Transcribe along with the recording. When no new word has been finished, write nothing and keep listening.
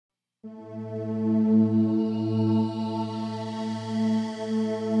Welcome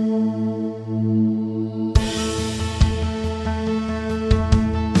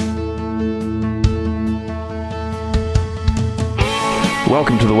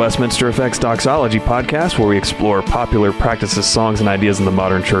to the Westminster Effects Doxology Podcast, where we explore popular practices, songs, and ideas in the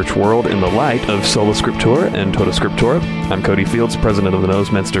modern church world in the light of Sola Scriptura and Tota Scriptura. I'm Cody Fields, president of the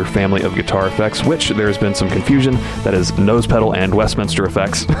Noseminster family of guitar effects, which there has been some confusion. That is Nose Pedal and Westminster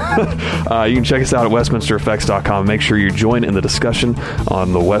Effects. You can check us out at westminstereffects.com. Make sure you join in the discussion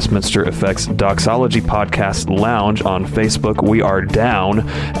on the Westminster Effects Doxology Podcast Lounge on Facebook. We are down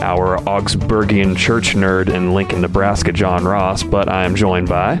our Augsburgian church nerd in Lincoln, Nebraska, John Ross, but I am joined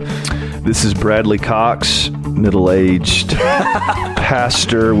by... This is Bradley Cox, middle-aged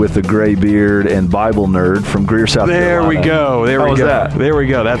pastor with a gray beard and Bible nerd from Greer, South Carolina. There we go. There we go. That? There we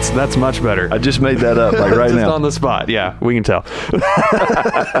go. That's much better. I just made that up like right just now. on the spot. Yeah, we can tell.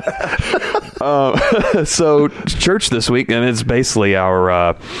 So church this week, and it's basically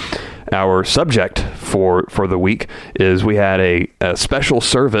our subject for the week is we had a special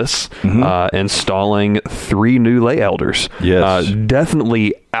service installing 3 new lay elders. Yes.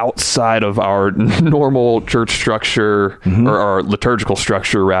 Definitely outside of our normal church structure or our liturgical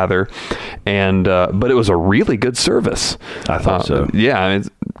structure rather. And, but it was a really good service. I thought so. Yeah. It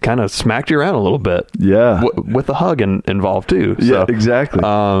kind of smacked you around a little bit. Yeah. With a hug involved too. So, yeah, exactly.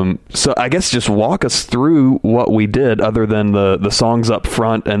 So I guess just walk us through what we did other than the songs up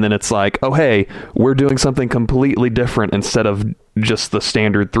front. And then it's like, oh, hey, we're doing something completely different instead of just the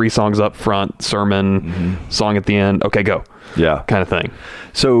standard 3 songs up front, sermon, song at the end. Okay, go. Yeah. Kind of thing.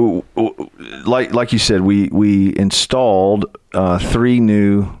 So like you said, we installed 3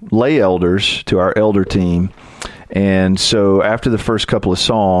 new lay elders to our elder team. And so after the first couple of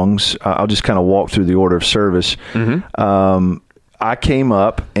songs, I'll just kind of walk through the order of service. I came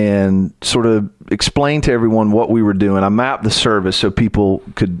up and sort of explained to everyone what we were doing. I mapped the service so people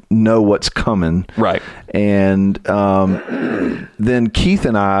could know what's coming. Right. And then Keith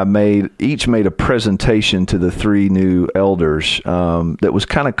and I each made a presentation to the 3 new elders that was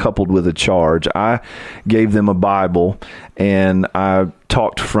kind of coupled with a charge. I gave them a Bible, and I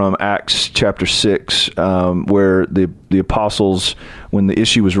talked from Acts chapter 6, where the apostles, when the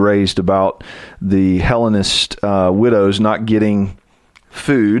issue was raised about the Hellenist widows not getting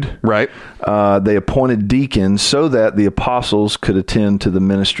food, right? They appointed deacons so that the apostles could attend to the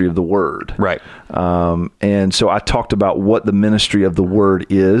ministry of the word. Right. And so I talked about what the ministry of the word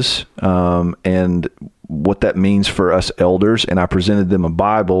is, and what that means for us elders, and I presented them a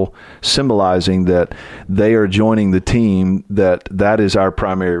Bible symbolizing that they are joining the team, that is our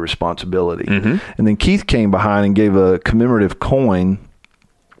primary responsibility. And then Keith came behind and gave a commemorative coin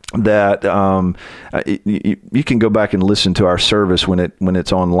that you can go back and listen to our service when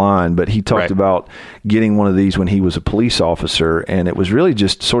it's online, but he talked about getting one of these when he was a police officer, and it was really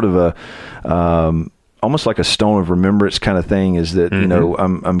just sort of a almost like a stone of remembrance kind of thing, is that you know,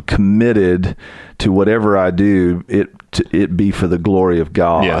 I'm committed to whatever I do, it be for the glory of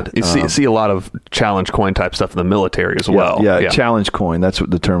God. Yeah, you see a lot of challenge coin type stuff in the military as well. Yeah, challenge coin. That's what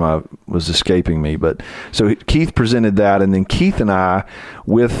the term was escaping me. But so Keith presented that, and then Keith and I,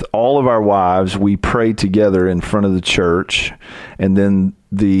 with all of our wives, we prayed together in front of the church, and then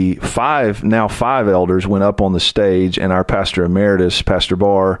the 5 elders went up on the stage, and our pastor emeritus, Pastor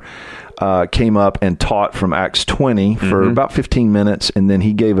Barr, came up and taught from Acts 20 for about 15 minutes, and then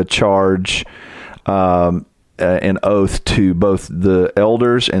he gave a charge, an oath to both the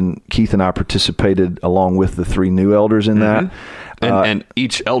elders, and Keith and I participated along with the 3 new elders in that. And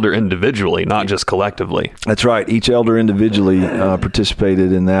each elder individually, not just collectively. That's right. Each elder individually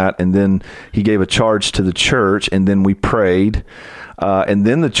participated in that, and then he gave a charge to the church, and then we prayed. And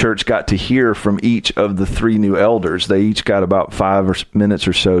then the church got to hear from each of the 3 new elders. They each got about 5 minutes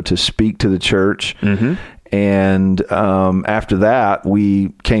or so to speak to the church. And after that,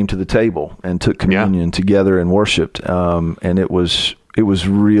 we came to the table and took communion together and worshiped. And it was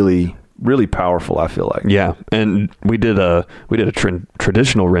really, really powerful, I feel like. Yeah, and we did a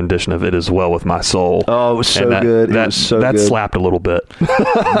traditional rendition of it as well with My Soul. Oh, it was so good. That slapped a little bit.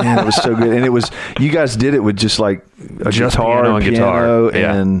 Man, it was so good. And you guys did it with just like a guitar and piano.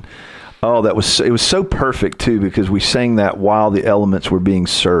 And it was so perfect too, because we sang that while the elements were being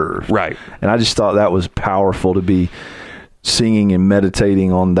served. Right. And I just thought that was powerful to be singing and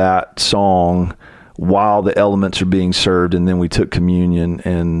meditating on that song while the elements are being served, and then we took communion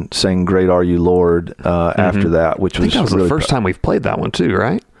and sang "Great Are You, Lord" after that, which was that was really the first time we've played that one too,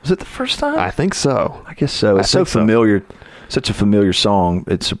 right? Was it the first time? I think so. I guess so. It's so familiar such a familiar song.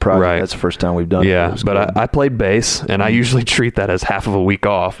 It's surprising. Right. That's the first time we've done it. Yeah, but I played bass, and I usually treat that as half of a week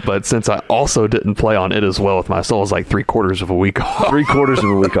off. But since I also didn't play on It As Well with My Soul, it's like 3/4 of a week off. 3/4 of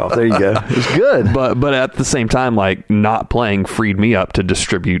a week off. There you go. It's good. But at the same time, like, not playing freed me up to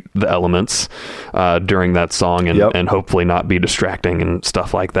distribute the elements during that song, and hopefully not be distracting and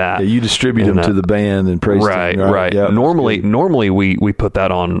stuff like that. Yeah, you distribute them to the band and praise right, team. Right. Yep. Normally we put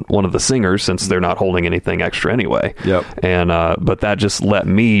that on one of the singers, since they're not holding anything extra anyway. Yep. And but that just let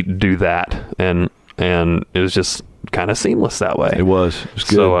me do that, and it was just kind of seamless that way. It was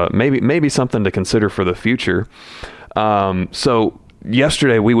good. So maybe something to consider for the future. So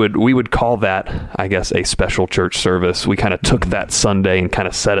yesterday we would call that, I guess, a special church service. We kind of took that Sunday and kind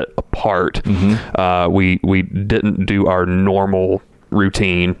of set it apart. We didn't do our normal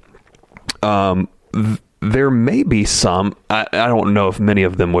routine. There may be some, I don't know if many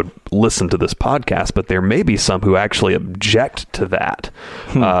of them would listen to this podcast, but there may be some who actually object to that.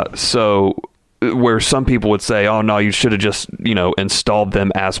 So where some people would say, oh no, you should have just, installed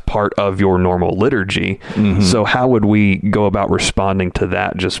them as part of your normal liturgy. So how would we go about responding to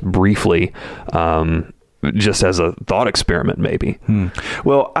that, just briefly, just as a thought experiment, maybe?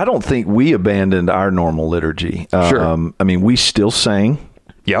 Well, I don't think we abandoned our normal liturgy. Sure. I mean, we still sang.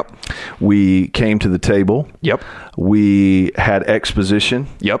 Yep. We came to the table. Yep. We had exposition.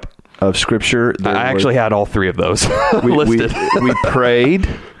 Yep. Of Scripture. I actually had all three of those listed. We prayed.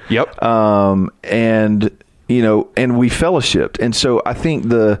 Yep. And we fellowshipped. And so I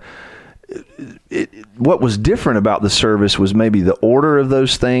think what was different about the service was maybe the order of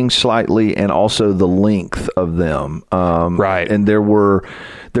those things slightly, and also the length of them. Right. And there were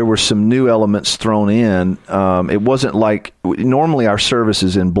some new elements thrown in. It wasn't like normally our service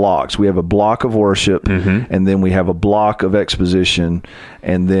is in blocks. We have a block of worship, and then we have a block of exposition,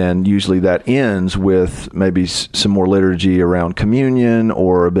 and then usually that ends with maybe some more liturgy around communion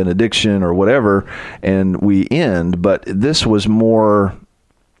or a benediction or whatever, and we end. But this was more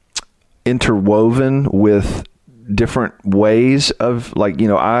interwoven with different ways of, like,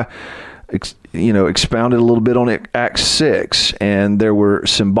 I expounded a little bit on Acts 6, and there were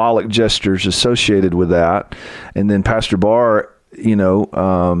symbolic gestures associated with that. And then Pastor Barr,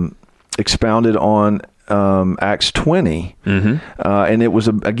 expounded on Acts 20. And it was,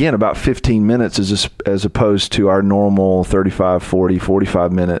 again, about 15 minutes as opposed to our normal 35, 40,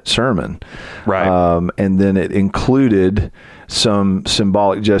 45-minute sermon. Right. And then it included some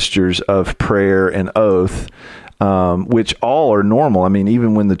symbolic gestures of prayer and oath, which all are normal. I mean,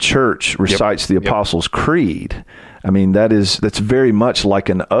 even when the church recites the Apostles' Creed, I mean, that's very much like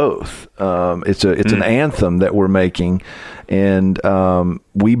an oath. It's an anthem that we're making, and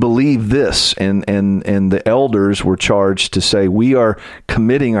we believe this, and the elders were charged to say, we are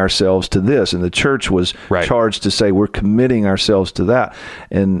committing ourselves to this, and the church was charged to say, we're committing ourselves to that.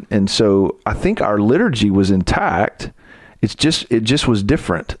 And so I think our liturgy was intact. It just was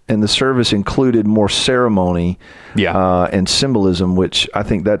different, and the service included more ceremony and symbolism, which I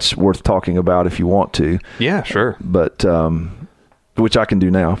think that's worth talking about if you want to. Yeah, sure. But which I can do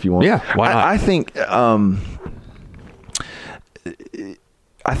now if you want. Yeah, why not? I think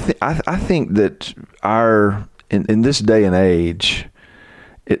I think that in this day and age,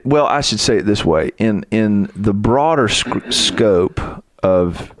 I should say it this way: in the broader scope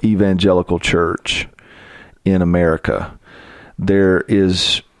of evangelical church in America, there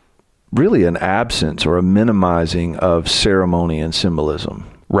is really an absence or a minimizing of ceremony and symbolism.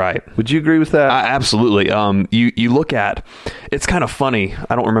 Right. Would you agree with that? Absolutely. You look at, it's kind of funny.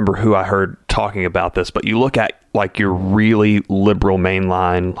 I don't remember who I heard talking about this, but you look at like your really liberal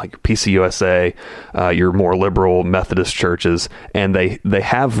mainline, like PCUSA, your more liberal Methodist churches, and they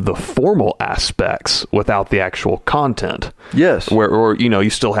have the formal aspects without the actual content. Yes. Or you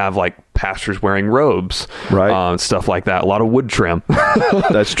still have like pastors wearing robes, right? Stuff like that. A lot of wood trim.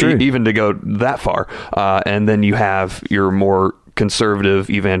 That's true. Even to go that far. And then you have your more conservative,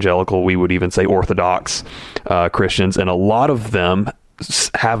 evangelical, we would even say Orthodox Christians, and a lot of them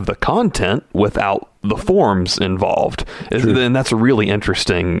have the content without the forms involved. And that's a really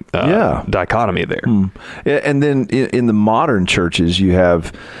interesting dichotomy there. And then in the modern churches, you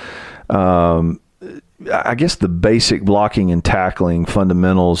have, I guess, the basic blocking and tackling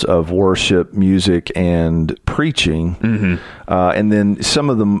fundamentals of worship, music, and preaching. And then some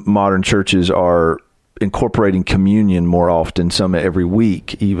of the modern churches are incorporating communion more often, some every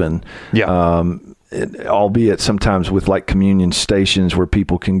week even. Albeit sometimes with like communion stations where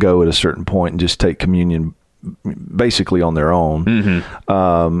people can go at a certain point and just take communion basically on their own.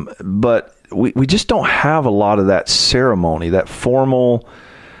 But we just don't have a lot of that ceremony, that formal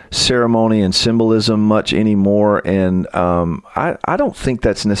ceremony and symbolism much anymore, and I don't think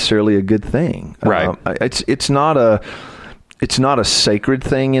that's necessarily a good thing. Right. It's not a sacred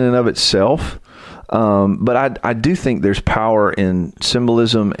thing in and of itself. But I do think there's power in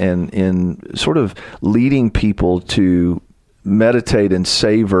symbolism and in sort of leading people to meditate and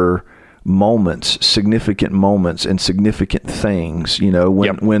savor moments, significant moments and significant things. You know,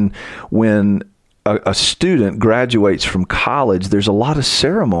 when a student graduates from college, there's a lot of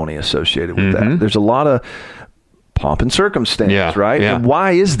ceremony associated with that. There's a lot of pomp and circumstance, right? Yeah. And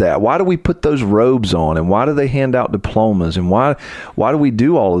why is that? Why do we put those robes on? And why do they hand out diplomas? And why do we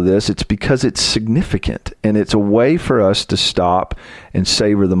do all of this? It's because it's significant, and it's a way for us to stop and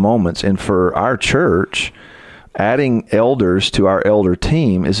savor the moments. And for our church, adding elders to our elder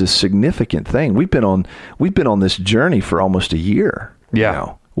team is a significant thing. We've been on this journey for almost a year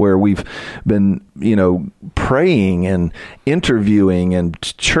now, where we've been, praying and interviewing and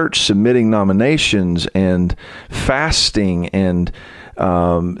church submitting nominations and fasting and,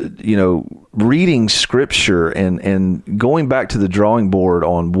 reading scripture and going back to the drawing board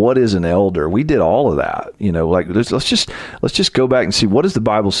on what is an elder. We did all of that, let's just go back and see, what does the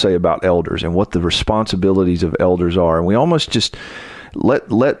Bible say about elders and what the responsibilities of elders are. And we almost just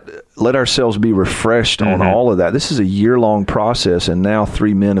let ourselves be refreshed on all of that. This is a year-long process, and now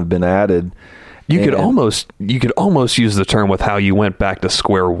 3 men have been added. You could almost use the term with how you went back to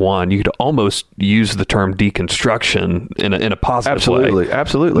square one. You could almost use the term deconstruction in a positive way.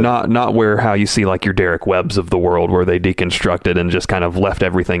 Absolutely. Not where how you see like your Derek Webbs of the world, where they deconstructed and just kind of left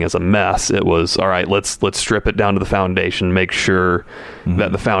everything as a mess. It was, all right, let's strip it down to the foundation, make sure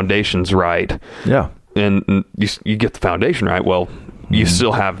that the foundation's right. Yeah. And you get the foundation right. Well, you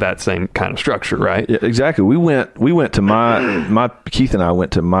still have that same kind of structure, right? Yeah, exactly. We went to my Keith and I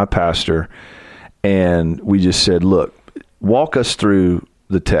went to my pastor, and we just said, look, walk us through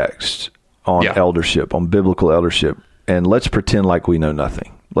the text on eldership, on biblical eldership, and let's pretend like we know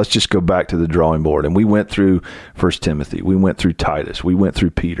nothing. Let's just go back to the drawing board. And we went through 1 Timothy. We went through Titus. We went through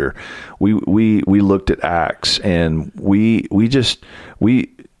Peter. We looked at Acts, and we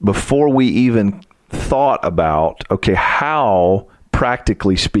before we even thought about, okay, how,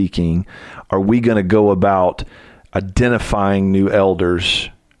 practically speaking, are we going to go about identifying new elders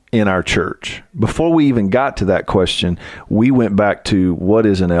in our church? Before we even got to that question, we went back to what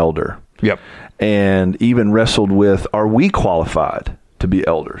is an elder? Yep. And even wrestled with, are we qualified to be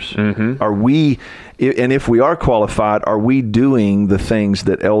elders? Are we, and if we are qualified, are we doing the things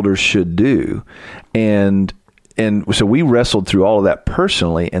that elders should do? And so we wrestled through all of that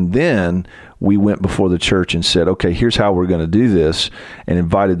personally, and then we went before the church and said, okay, here's how we're going to do this, and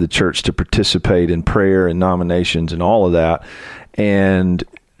invited the church to participate in prayer and nominations and all of that. And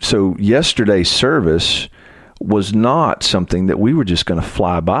so yesterday's service was not something that we were just going to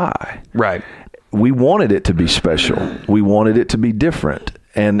fly by. Right. We wanted it to be special. We wanted it to be different.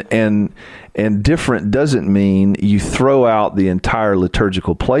 And different doesn't mean you throw out the entire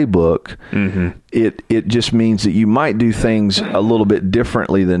liturgical playbook. It just means that you might do things a little bit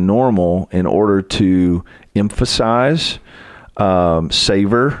differently than normal in order to emphasize,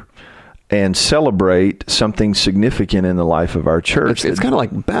 savor, and celebrate something significant in the life of our church. It's kind of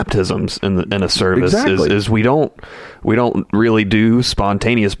like baptisms in a service. Exactly. Is we don't really do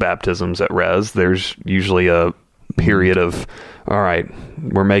spontaneous baptisms at Res. There's usually a period of, all right,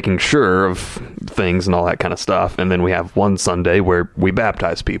 we're making sure of things and all that kind of stuff, and then we have one Sunday where we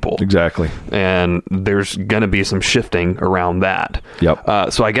baptize people. Exactly. And there's going to be some shifting around that.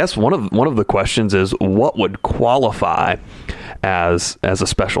 Yep. So I guess one of the questions is, what would qualify as a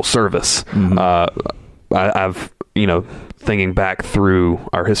special service? I've thinking back through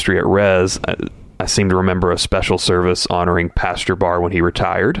our history at Res, I seem to remember a special service honoring Pastor Barr when he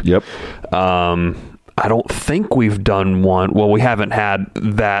retired. Yep. I don't think we've done one. Well, we haven't had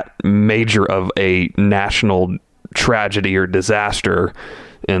that major of a national tragedy or disaster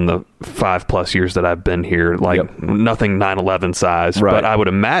in the 5+ years that I've been here. Nothing 9/11 size, right. But I would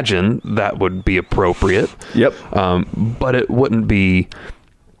imagine that would be appropriate. Yep. But it wouldn't be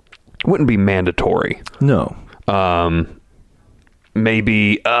mandatory. No.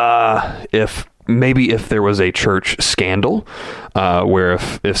 Maybe if there was a church scandal, where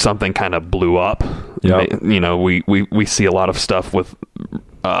if something kind of blew up, yep. we see a lot of stuff with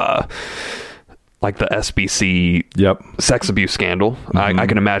like the SBC sex abuse scandal. I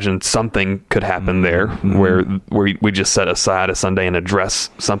can imagine something could happen there where we just set aside a Sunday and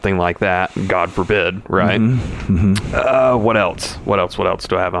address something like that. God forbid, right? What else? What else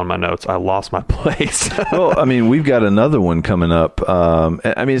do I have on my notes? I lost my place. Well, I mean, we've got another one coming up.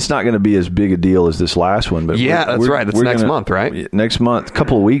 I mean, it's not going to be as big a deal as this last one, but that's right. That's next month, right? Next month, a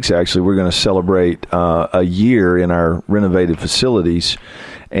couple of weeks actually, we're going to celebrate a year in our renovated facilities,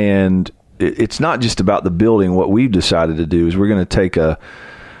 and it's not just about the building. What we've decided to do is we're going to take a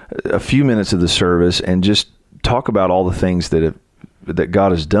few minutes of the service and just talk about all the things that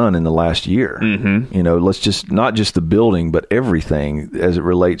God has done in the last year. You know, let's just, not just the building, but everything as it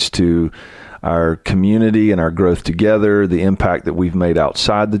relates to our community and our growth together, the impact that we've made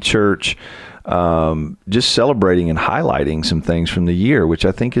outside the church, just celebrating and highlighting some things from the year, which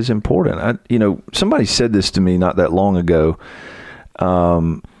I think is important. You know, somebody said this to me not that long ago,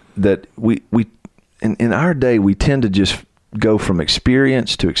 that we in our day, we tend to just go from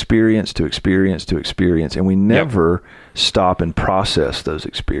experience to experience to experience to experience, and we never stop and process those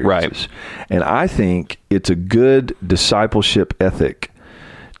experiences. Right. And I think it's a good discipleship ethic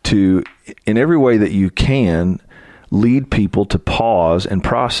to, in every way that you can, lead people to pause and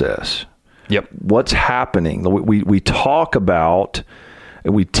process. What's happening? We talk about,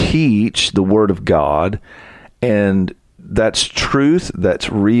 we teach the Word of God, and that's truth, that's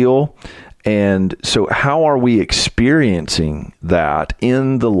real. And so how are we experiencing that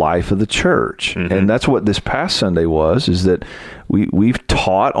in the life of the church? And that's what this past Sunday was, is that we've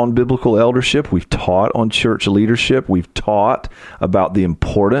taught on biblical eldership. We've taught on church leadership. We've taught about the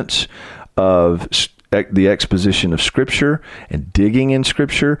importance of the exposition of Scripture and digging in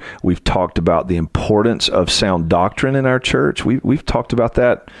Scripture. We've talked about the importance of sound doctrine in our church. We've talked about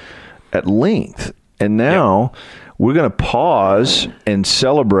that at length. And now we're going to pause and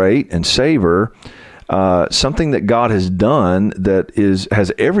celebrate and savor something that God has done that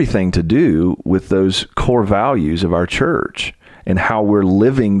has everything to do with those core values of our church and how we're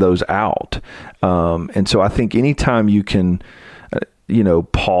living those out. And so I think anytime you can,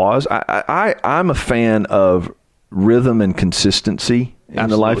 pause. I'm a fan of rhythm and consistency in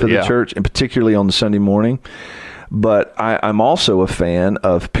the life of the church, and particularly on the Sunday morning. But I'm also a fan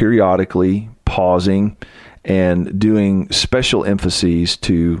of periodically pausing and doing special emphases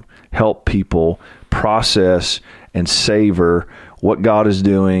to help people process and savor what God is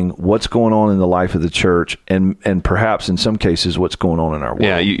doing, what's going on in the life of the church, and perhaps in some cases what's going on in our world.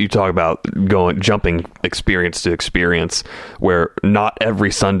 Yeah, you talk about jumping experience to experience, where not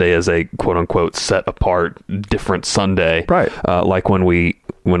every Sunday is a quote unquote set apart different Sunday. Right. Like when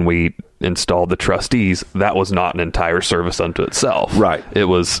we installed the trustees, that was not an entire service unto itself. Right.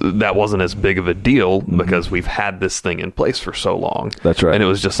 That wasn't as big of a deal because we've had this thing in place for so long. That's right. And it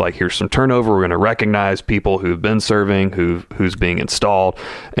was just like, here's some turnover. We're going to recognize people who've been serving, who's being installed,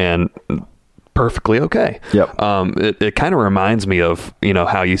 and perfectly okay. Yep. It kind of reminds me of,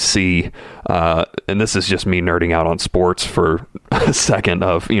 how you see, and this is just me nerding out on sports for a second,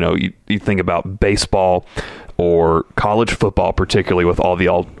 of, you think about baseball or college football, particularly with all the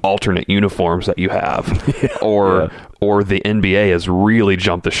alternate uniforms that you have, or the NBA has really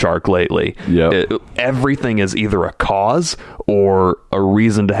jumped the shark lately. Everything is either a cause or a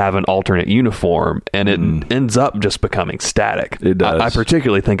reason to have an alternate uniform, and it ends up just becoming static. It does. I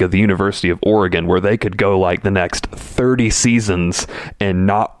particularly think of the University of Oregon, where they could go like the next 30 seasons and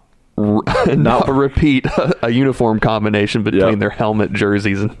not repeat a uniform combination between their helmet,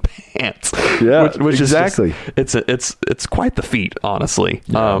 jerseys, and pants. Yeah, which exactly. Is just, it's quite the feat, honestly.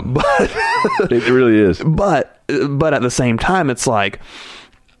 Yeah. But it really is. But at the same time, it's like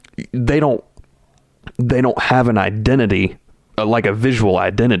they don't have an identity, like a visual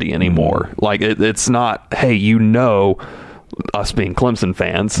identity anymore. Like it's not, hey, us being Clemson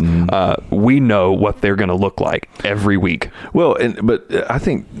fans, we know what they're going to look like every week. Well, but I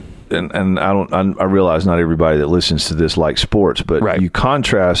think. And I realize not everybody that listens to this likes sports, but you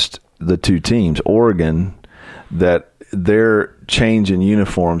contrast the two teams. Oregon, that their change in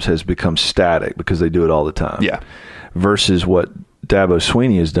uniforms has become static because they do it all the time. Yeah. Versus what Dabo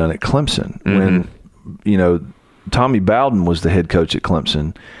Swinney has done at Clemson. When, Tommy Bowden was the head coach at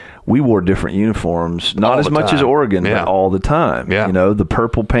Clemson, we wore different uniforms, not as much as Oregon, but all the time. Yeah. The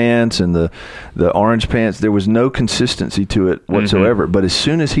purple pants and the orange pants, there was no consistency to it whatsoever. But as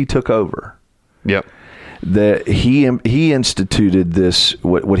soon as he took over, that he instituted this,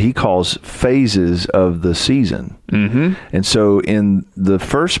 what he calls phases of the season. And so in the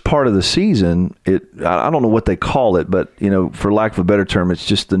first part of the season, I don't know what they call it, but for lack of a better term, it's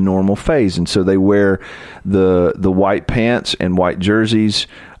just the normal phase. And so they wear the white pants and white jerseys,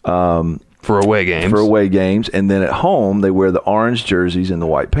 For away games. And then at home, they wear the orange jerseys and the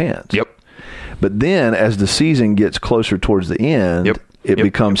white pants. Yep. But then as the season gets closer towards the end, it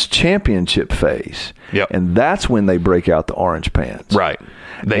becomes championship phase. Yep. And that's when they break out the orange pants. Right.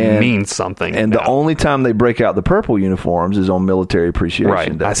 They mean something. And the only time they break out the purple uniforms is on Military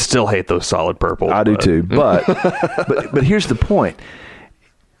Appreciation Day. I still hate those solid purples. I do too. But, but here's the point.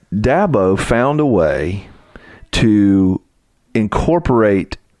 Dabo found a way to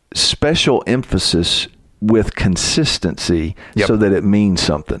incorporate special emphasis with consistency so that it means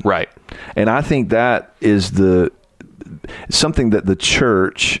something. Right. And I think that is something that the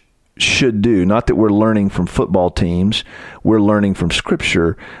church should do. Not that we're learning from football teams, we're learning from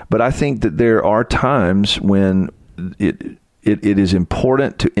Scripture, but I think that there are times when it is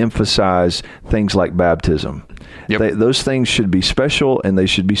important to emphasize things like baptism. Yep. Those things should be special and they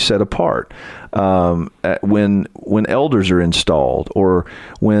should be set apart. When elders are installed or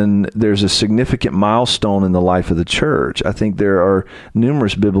when there's a significant milestone in the life of the church, I think there are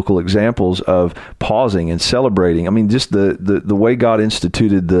numerous biblical examples of pausing and celebrating. I mean, just the way God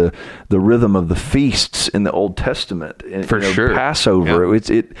instituted the rhythm of the feasts in the Old Testament. For sure. Passover.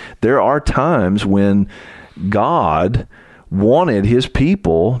 Yeah. There are times when God wanted his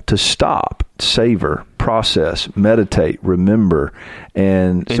people to stop, savor, process, meditate, remember.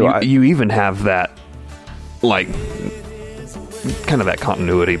 And so you even have that, like, kind of that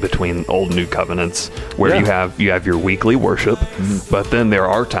continuity between old and new covenants where you have your weekly worship, but then there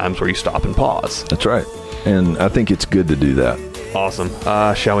are times where you stop and pause. That's right. And I think it's good to do that. Awesome.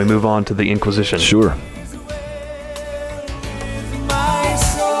 Shall we move on to the Inquisition? Sure.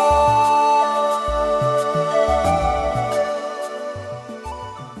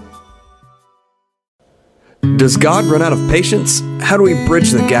 Does God run out of patience? How do we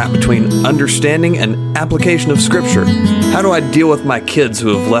bridge the gap between understanding and application of Scripture? How do I deal with my kids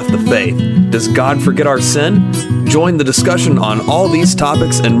who have left the faith? Does God forget our sin? Join the discussion on all these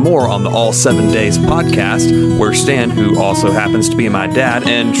topics and more on the All 7 Days podcast, where Stan, who also happens to be my dad,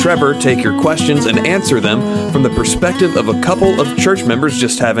 and Trevor take your questions and answer them from the perspective of a couple of church members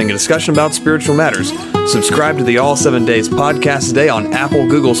just having a discussion about spiritual matters. Subscribe to the All 7 Days podcast today on Apple,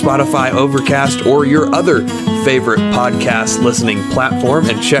 Google, Spotify, Overcast, or your other favorite podcast listening platform,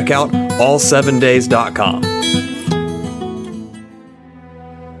 and check out all7days.com.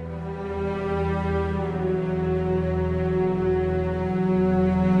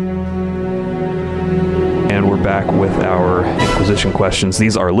 And we're back with our Inquisition questions.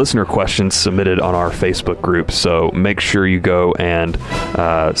 These are listener questions submitted on our Facebook group, so make sure you go and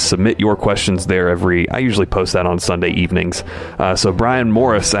submit your questions there. I usually post that on Sunday evenings. So Brian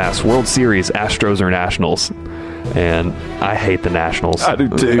Morris asks, World Series, Astros or Nationals? And I hate the Nationals. I do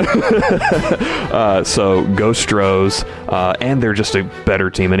too. So go Stros, and they're just a better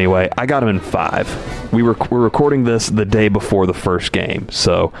team anyway. I got them in 5. We're recording this the day before the first game,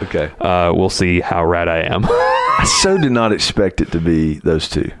 so we'll see how right I am. I so did not expect it to be those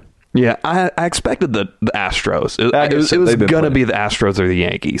two. Yeah, I expected the Astros. It was going to be the Astros or the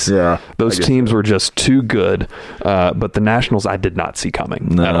Yankees. Yeah, those teams were just too good. But the Nationals, I did not see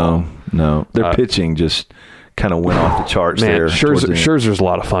coming at all. No. Their pitching just kind of went off the charts there. Scherzer's a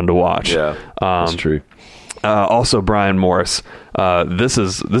lot of fun to watch. Yeah, that's true. Also, Brian Morris, this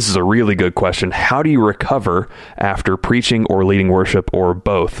is a really good question. How do you recover after preaching or leading worship, or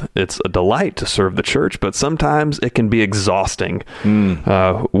both? It's a delight to serve the church, but sometimes it can be exhausting.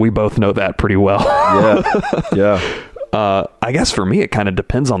 We both know that pretty well. Yeah. I guess for me, it kind of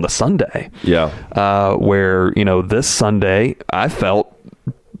depends on the Sunday. Yeah. Where, this Sunday, I felt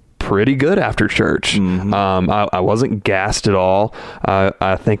pretty good after church. I wasn't gassed at all.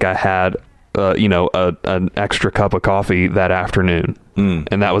 I think I had an extra cup of coffee that afternoon,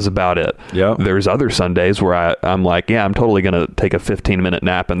 and that was about it. Yeah. There's other Sundays where I'm like, I'm totally going to take a 15-minute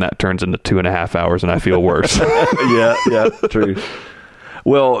nap, and that turns into 2.5 hours, and I feel worse. Yeah, true.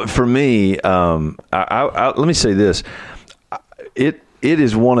 Well, for me, let me say this. It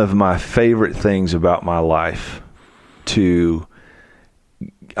is one of my favorite things about my life to...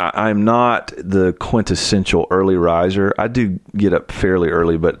 I'm not the quintessential early riser. I do get up fairly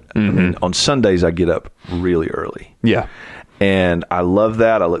early, but I mean, on Sundays I get up really early. Yeah. And I love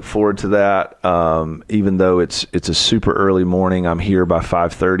that. I look forward to that. Even though it's a super early morning, I'm here by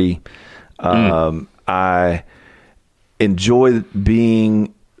 5:30. I enjoy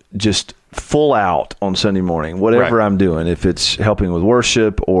being just full out on Sunday morning, whatever I'm doing, if it's helping with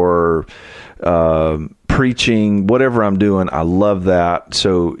worship or preaching, whatever I'm doing, I love that.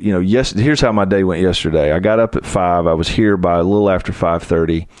 So, here's how my day went yesterday. I got up at 5. I was here by a little after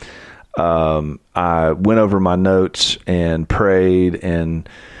 5:30. I went over my notes and prayed and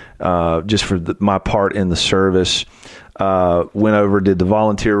just for my part in the service. Went over, did the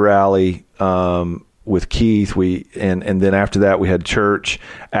volunteer rally with Keith. And then after that, we had church.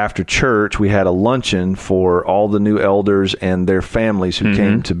 After church, we had a luncheon for all the new elders and their families who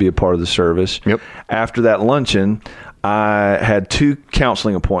came to be a part of the service. Yep. After that luncheon, I had 2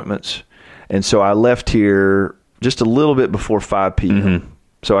 counseling appointments. And so I left here just a little bit before 5 p.m.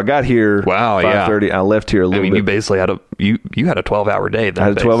 So I got here 5:30. I left here a little bit. You basically had you had a 12-hour day. I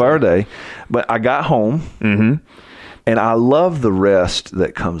had a 12-hour day. But I got home, and I love the rest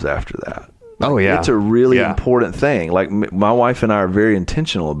that comes after that. Oh, yeah. It's a really important thing. Like, my wife and I are very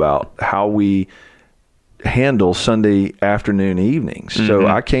intentional about how we handle Sunday afternoon evenings. So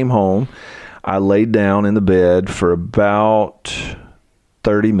I came home. I laid down in the bed for about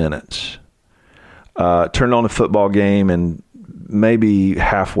 30 minutes, turned on a football game, and maybe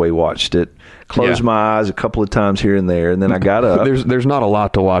halfway watched it. Closed my eyes a couple of times here and there, and then I got up. There's not a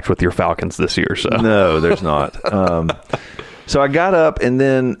lot to watch with your Falcons this year, so no, there's not. So I got up, and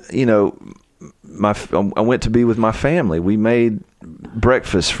then I went to be with my family. We made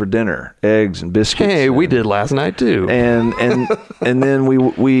breakfast for dinner, eggs and biscuits. Hey, we did last night too. And then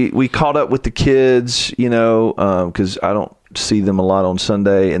we caught up with the kids, because I don't see them a lot on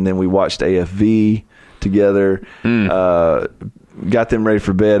Sunday. And then we watched AFV together, got them ready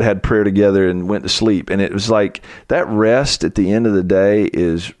for bed, had prayer together, and went to sleep. And it was like that rest at the end of the day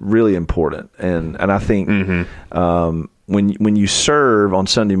is really important. And I think when you serve on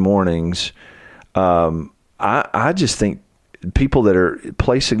Sunday mornings, I just think people that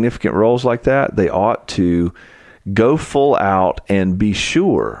play significant roles like that, they ought to go full out and be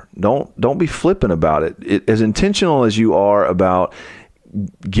sure. Don't be flippant about it. As intentional as you are about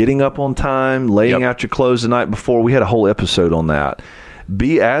getting up on time, laying out your clothes the night before. We had a whole episode on that.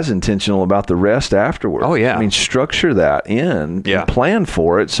 Be as intentional about the rest afterwards. Oh, yeah. I mean, structure that in and plan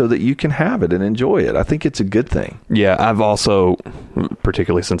for it so that you can have it and enjoy it. I think it's a good thing. Yeah, I've also,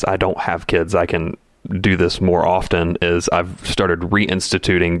 particularly since I don't have kids, I can do this more often, is I've started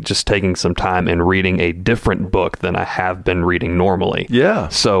reinstituting just taking some time and reading a different book than I have been reading normally. Yeah.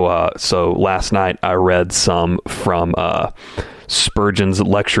 So last night I read some from Spurgeon's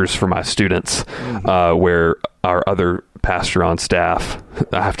Lectures for My Students, where our other pastor on staff,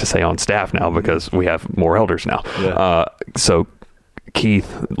 I have to say on staff now because we have more elders now. Yeah. So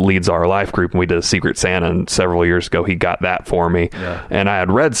Keith leads our life group, and we did a Secret Santa, and several years ago he got that for me. Yeah. And I had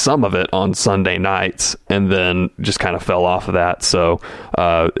read some of it on Sunday nights and then just kind of fell off of that. So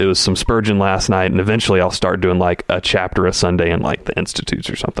it was some Spurgeon last night, and eventually I'll start doing like a chapter a Sunday in like the Institutes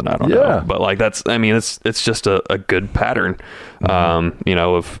or something. I don't know. But like it's just a good pattern,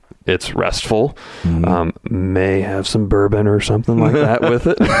 of it's restful, may have some bourbon or something like that with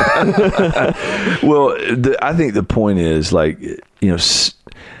it. Well, I think the point is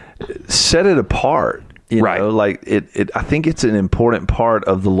set it apart. Right. I think it's an important part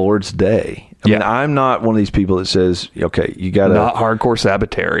of the Lord's day. I mean, I'm not one of these people that says, okay, you got to... Not hardcore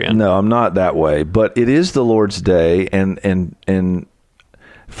Sabbatarian. No, I'm not that way. But it is the Lord's day, and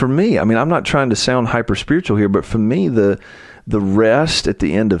for me, I mean, I'm not trying to sound hyper spiritual here, but for me, the rest at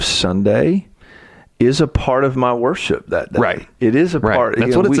the end of Sunday is a part of my worship that day. Right. It is a part.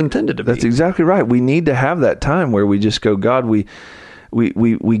 That's what it's intended to be. That's exactly right. We need to have that time where we just go, God, we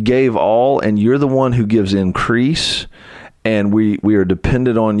gave all, and you're the one who gives increase, and we are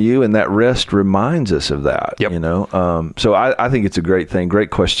dependent on you, and that rest reminds us of that. Yep. So I think it's a great thing.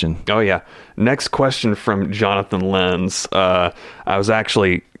 Great question. Oh, yeah. Next question from Jonathan Lenz. I was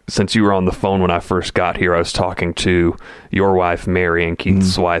actually... Since you were on the phone when I first got here, I was talking to your wife, Mary, and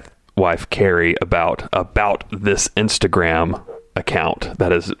Keith's wife, Carrie, about this Instagram account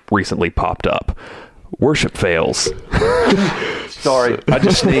that has recently popped up. Worship Fails. Sorry, I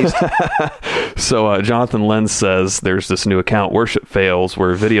just sneezed. So Jonathan Lenz says there's this new account, Worship Fails,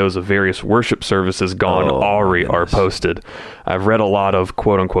 where videos of various worship services gone awry are posted. I've read a lot of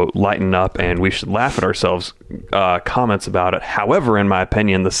quote-unquote lighten up and we should laugh at ourselves comments about it. However, in my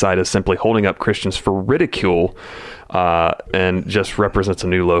opinion, the site is simply holding up Christians for ridicule and just represents a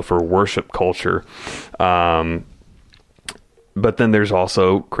new low for worship culture. But then there's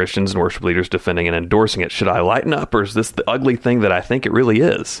also Christians and worship leaders defending and endorsing it. Should I lighten up, or is this the ugly thing that I think it really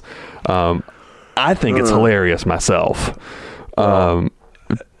is? I think it's hilarious myself,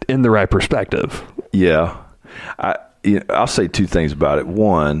 in the right perspective. Yeah. I'll say two things about it.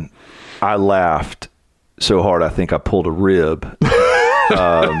 One, I laughed so hard I think I pulled a rib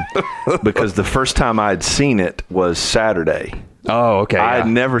because the first time I'd seen it was Saturday. Oh, okay. I had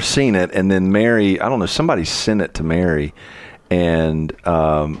never seen it, and then Mary, I don't know, somebody sent it to Mary, and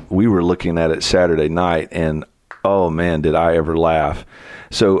we were looking at it Saturday night, and oh man, did I ever laugh.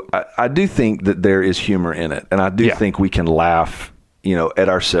 So I do think that there is humor in it. And I do think we can laugh, at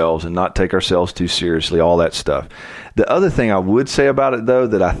ourselves and not take ourselves too seriously, all that stuff. The other thing I would say about it, though,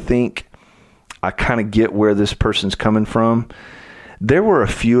 that I think I kind of get where this person's coming from. There were a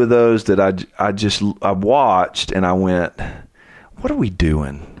few of those that I watched and I went, what are we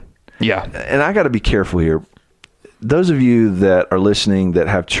doing? Yeah. And I got to be careful here. Those of you that are listening that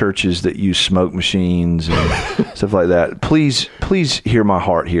have churches that use smoke machines and stuff like that, please hear my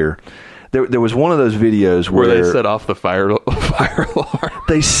heart here. There was one of those videos where they set off the fire alarm.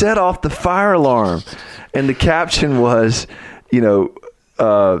 They set off the fire alarm, and the caption was,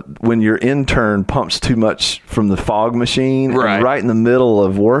 when your intern pumps too much from the fog machine, right in the middle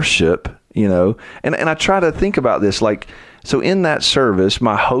of worship, and I try to think about this, like, so in that service,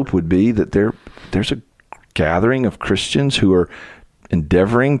 my hope would be that there's a gathering of Christians who are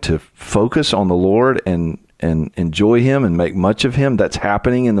endeavoring to focus on the Lord and enjoy him and make much of him. That's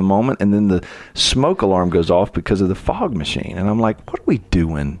happening in the moment. And then the smoke alarm goes off because of the fog machine. And I'm like, what are we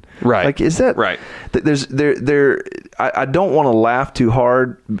doing? Right. Like, is that right? I don't want to laugh too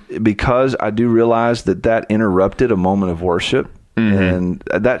hard because I do realize that interrupted a moment of worship. And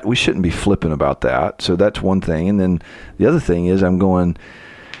that we shouldn't be flippant about that. So that's one thing. And then the other thing is I'm going,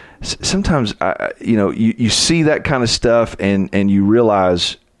 sometimes, you see that kind of stuff and you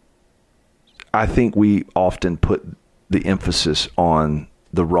realize, I think we often put the emphasis on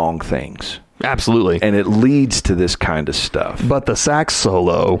the wrong things. Absolutely. And it leads to this kind of stuff. But the sax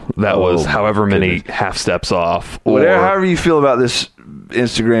solo, that was however many half steps off. However you feel about this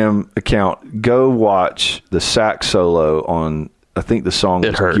Instagram account, go watch the sax solo on, I think the song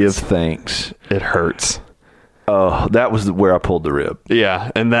is Give Thanks. It hurts. Oh, that was where I pulled the rib. Yeah,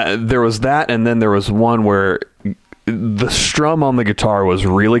 and there was that, and then there was one where the strum on the guitar was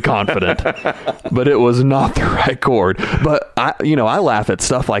really confident, but it was not the right chord. But I laugh at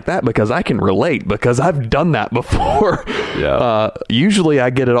stuff like that because I can relate, because I've done that before. Yeah. Usually I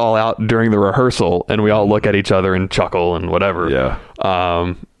get it all out during the rehearsal and we all look at each other and chuckle and whatever. Yeah.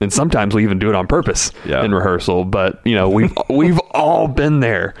 And sometimes we even do it on purpose in rehearsal, but we've all been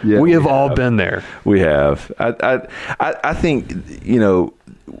there. Yeah, we have all been there. We have. I think,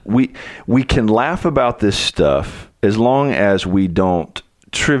 we can laugh about this stuff as long as we don't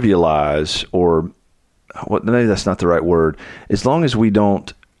trivialize, or maybe that's not the right word. As long as we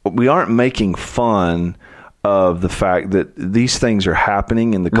aren't making fun of the fact that these things are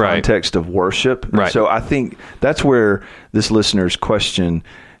happening in the context of worship. Right. So I think that's where this listener's question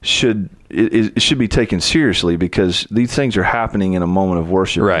should be taken seriously, because these things are happening in a moment of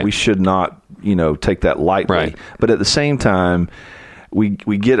worship. Right. We should not, take that lightly. Right. But at the same time,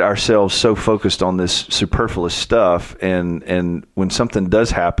 we get ourselves so focused on this superfluous stuff, and when something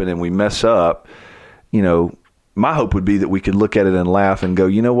does happen and we mess up, my hope would be that we could look at it and laugh and go,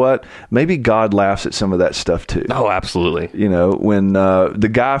 you know what? Maybe God laughs at some of that stuff too. Oh, absolutely. When the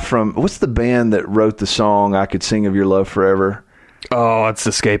guy from, what's the band that wrote the song I Could Sing of Your Love Forever? Oh, it's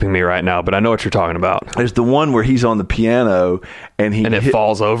escaping me right now, but I know what you're talking about. There's the one where he's on the piano and it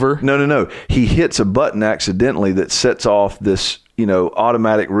falls over? No. He hits a button accidentally that sets off this,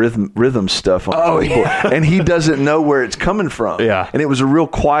 automatic rhythm stuff on the keyboard. Yeah. And he doesn't know where it's coming from. Yeah. And it was a real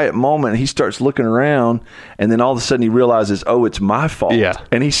quiet moment. He starts looking around, and then all of a sudden he realizes, oh, it's my fault. Yeah.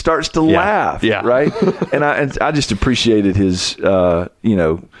 And he starts to laugh. Yeah. Right. and I just appreciated his,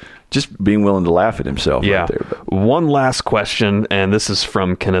 just being willing to laugh at himself right there. But one last question, and this is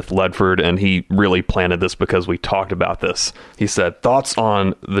from Kenneth Ledford, and he really planted this because we talked about this. He said, thoughts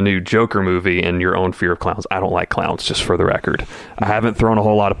on the new Joker movie and your own fear of clowns? I don't like clowns, just for the record. I haven't thrown a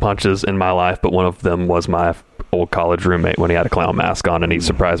whole lot of punches in my life, but one of them was my old college roommate when he had a clown mask on, and he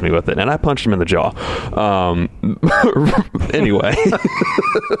surprised me with it, and I punched him in the jaw. Anyway.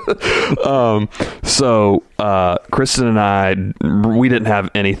 So Kristen and I, we didn't have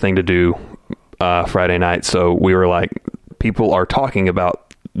anything to do Friday night, so we were like, people are talking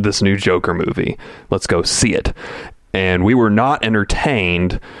about this new Joker movie. Let's go see it. And we were not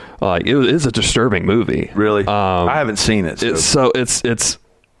entertained. It is a disturbing movie. Really? I haven't seen it. So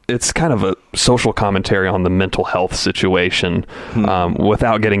it's kind of a social commentary on the mental health situation.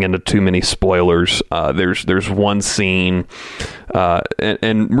 Without getting into too many spoilers, there's one scene,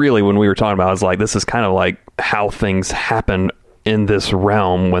 and really when we were talking about it, I was like, this is kind of like how things happen in this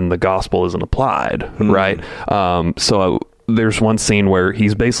realm when the gospel isn't applied, right? So there's one scene where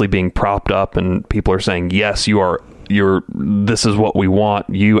he's basically being propped up and people are saying, yes, this is what we want,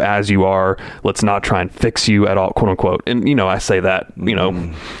 you as you are, let's not try and fix you at all, quote unquote. And I say that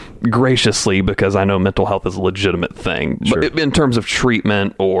graciously because I know mental health is a legitimate thing. Sure. But in terms of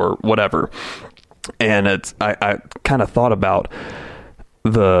treatment or whatever, And I kind of thought about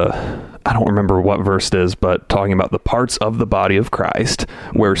I don't remember what verse it is, but talking about the parts of the body of Christ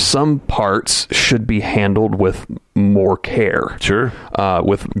where some parts should be handled with more care. Sure.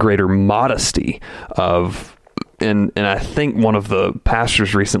 With greater modesty and I think one of the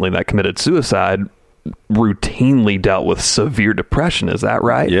pastors recently that committed suicide routinely dealt with severe depression. Is that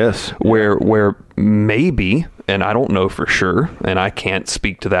right? Yes. Where maybe, and I don't know for sure, and I can't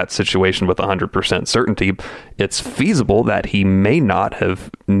speak to that situation with 100% certainty, it's feasible that he may not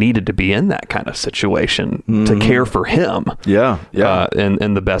have needed to be in that kind of situation to care for him. Yeah. Yeah.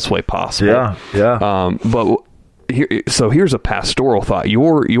 In the best way possible. Yeah. Yeah. But here's a pastoral thought.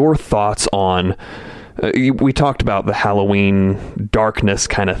 Your thoughts on, we talked about the Halloween darkness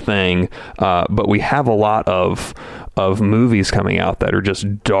kind of thing, but we have a lot of movies coming out that are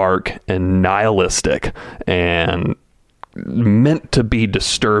just dark and nihilistic and meant to be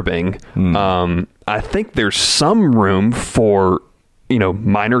disturbing. I think there's some room for,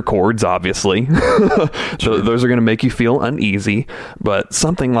 minor chords, obviously. So those are going to make you feel uneasy, but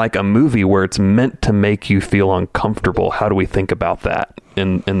something like a movie where it's meant to make you feel uncomfortable. How do we think about that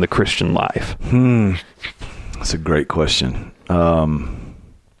in the Christian life? That's a great question.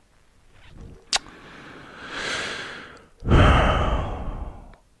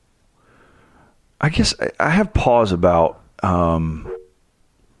 I guess I have pause about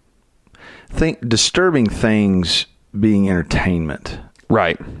disturbing things being entertainment.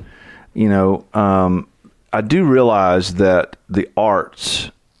 Right. I do realize that the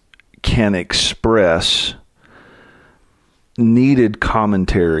arts can express needed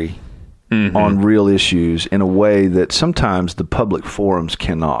commentary on real issues in a way that sometimes the public forums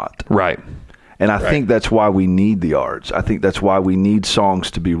cannot. Right. And I think that's why we need the arts. I think that's why we need songs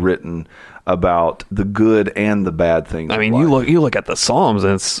to be written about the good and the bad things. I mean, you look at the Psalms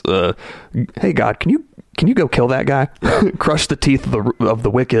and it's, hey God, can you go kill that guy? Crush the teeth of the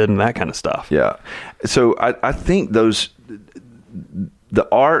wicked and that kind of stuff. Yeah. So I think the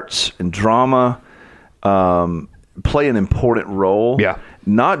arts and drama play an important role. Yeah.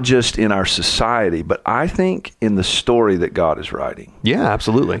 Not just in our society, but I think in the story that God is writing. Yeah,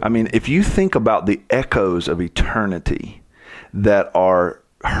 absolutely. I mean, if you think about the echoes of eternity that are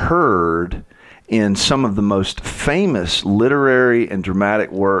heard in some of the most famous literary and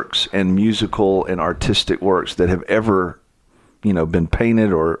dramatic works and musical and artistic works that have ever, been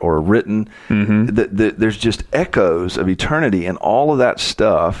painted or written, there's just echoes of eternity and all of that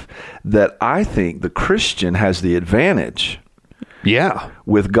stuff that I think the Christian has the advantage. Yeah.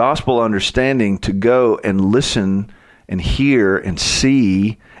 With gospel understanding to go and listen and hear and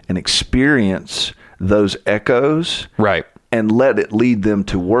see and experience those echoes. Right. And let it lead them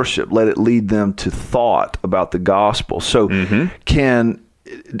to worship. Let it lead them to thought about the gospel. So let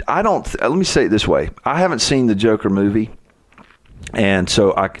me say it this way. I haven't seen the Joker movie, and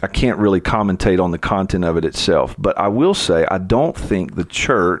so I can't really commentate on the content of it itself. But I will say I don't think the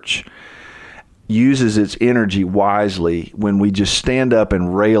church uses its energy wisely when we just stand up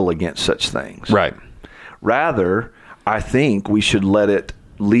and rail against such things. Right. Rather, I think we should let it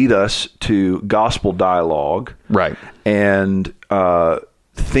lead us to gospel dialogue. Right. And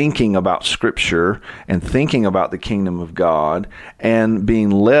thinking about Scripture and thinking about the kingdom of God and being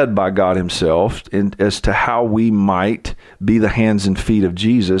led by God himself as to how we might be the hands and feet of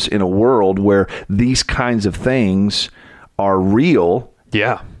Jesus in a world where these kinds of things are real.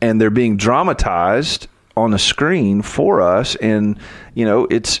 Yeah. And they're being dramatized on a screen for us. And,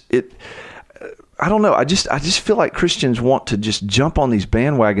 I don't know. I just feel like Christians want to just jump on these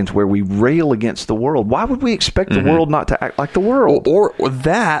bandwagons where we rail against the world. Why would we expect the world not to act like the world? Or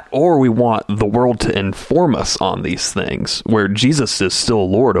we want the world to inform us on these things where Jesus is still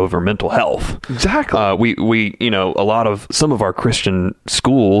Lord over mental health. Exactly. We a lot of some of our Christian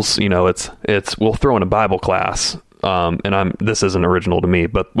schools, it's we'll throw in a Bible class. This isn't original to me,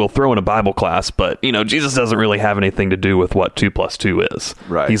 but we'll throw in a Bible class, but Jesus doesn't really have anything to do with what 2 + 2 is.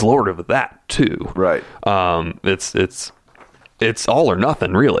 Right. He's Lord of that too. Right. It's all or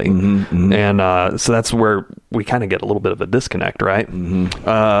nothing really. And, so that's where we kind of get a little bit of a disconnect, right?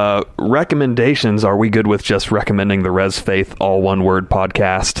 Recommendations. Are we good with just recommending the Res Faith all one word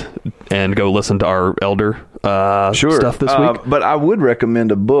podcast and go listen to our elder, stuff this week? But I would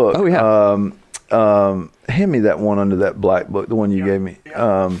recommend a book. Oh yeah. Hand me that one under that black book, the one you gave me.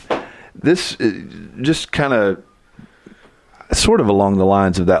 This just kind of, Sort of along the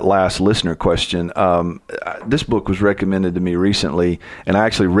lines of that last listener question, this book was recommended to me recently, and I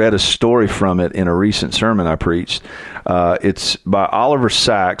actually read a story from it in a recent sermon I preached. It's by Oliver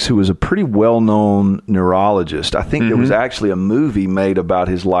Sacks, who was a pretty well-known neurologist. I think there was actually a movie made about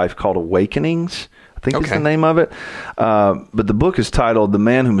his life called Awakenings, I think is the name of it. But the book is titled The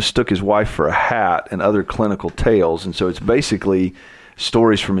Man Who Mistook His Wife for a Hat and Other Clinical Tales. And so it's basically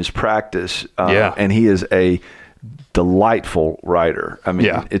stories from his practice. And he is a delightful writer. I mean,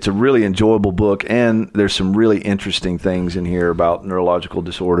 it's a really enjoyable book, and there's some really interesting things in here about neurological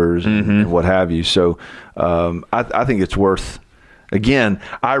disorders and what have you. So I think it's worth, again,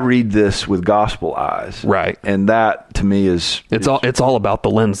 I read this with gospel eyes. Right. And that to me is it's all about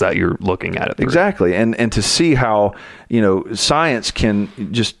the lens that you're looking at it through. Exactly. And to see how, science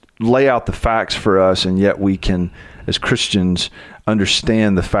can just lay out the facts for us, and yet we can, as Christians,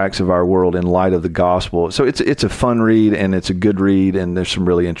 understand the facts of our world in light of the gospel. So it's a fun read, and it's a good read, and there's some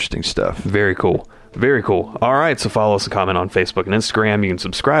really interesting stuff. Very cool. Very cool. All right, so follow us and comment on Facebook and Instagram. You can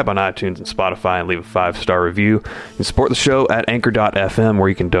subscribe on iTunes and Spotify and leave a 5-star review. You can support the show at anchor.fm, where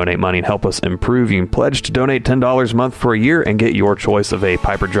you can donate money and help us improve. You can pledge to donate $10 a month for a year and get your choice of a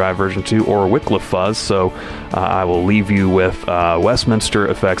Piper Drive version 2 or a Wycliffe Fuzz. So I will leave you with Westminster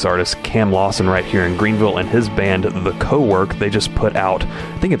effects artist Cam Lawson right here in Greenville and his band, The Co-Work. They just put out,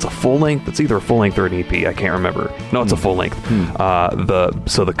 I think it's a full length. It's either a full length or an EP. I can't remember. No, it's a full length.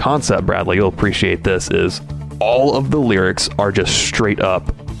 So the concept, Bradley, you'll appreciate this, is all of the lyrics are just straight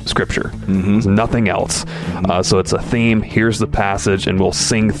up scripture. There's nothing else. So it's a theme. Here's the passage, and we'll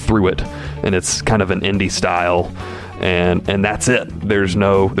sing through it. And it's kind of an indie style. And that's it. There's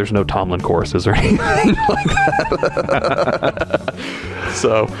no Tomlin choruses or anything like that.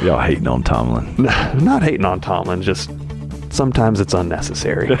 So y'all hating on Tomlin? Not hating on Tomlin. Just sometimes it's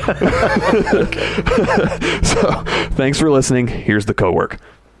unnecessary. So thanks for listening. Here's The Co-Work.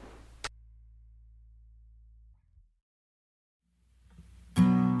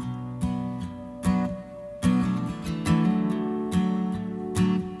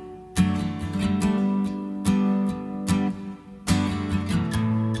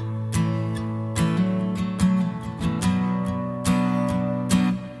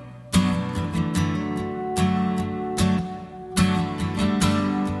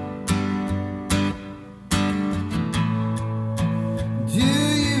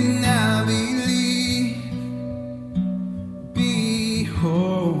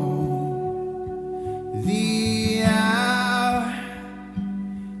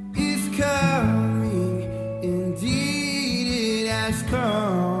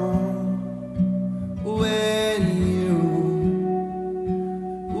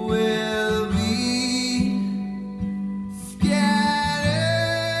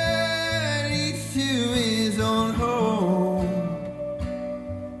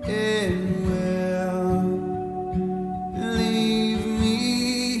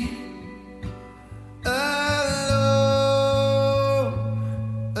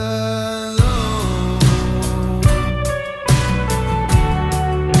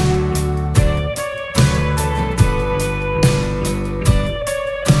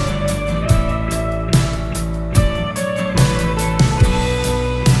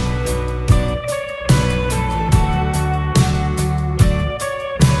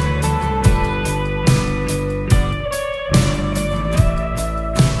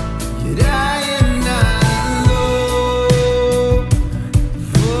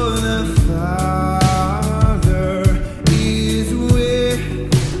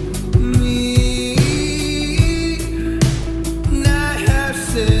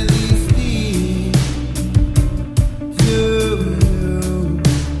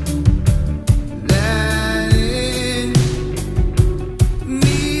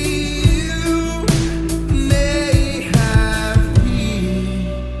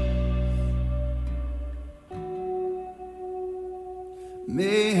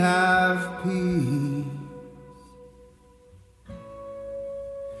 may have peace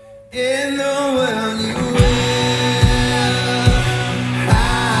in the world you will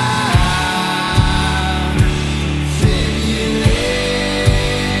have tribulation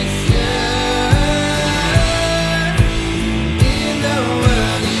in the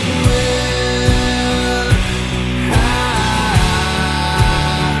world you will have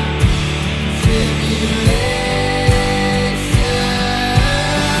tribulation.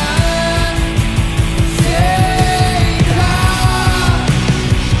 Take heart,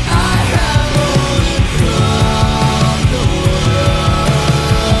 I have overcome.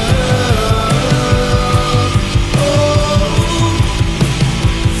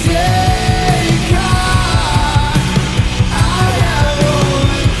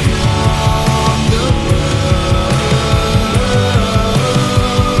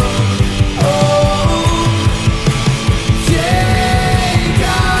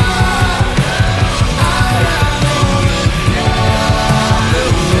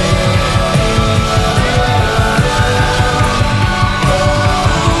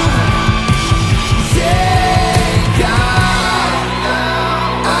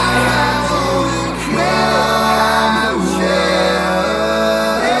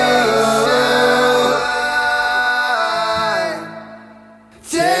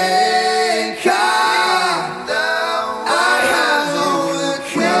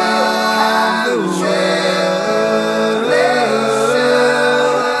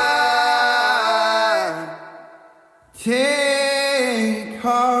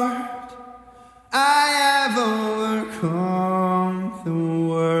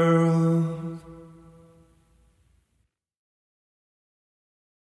 world.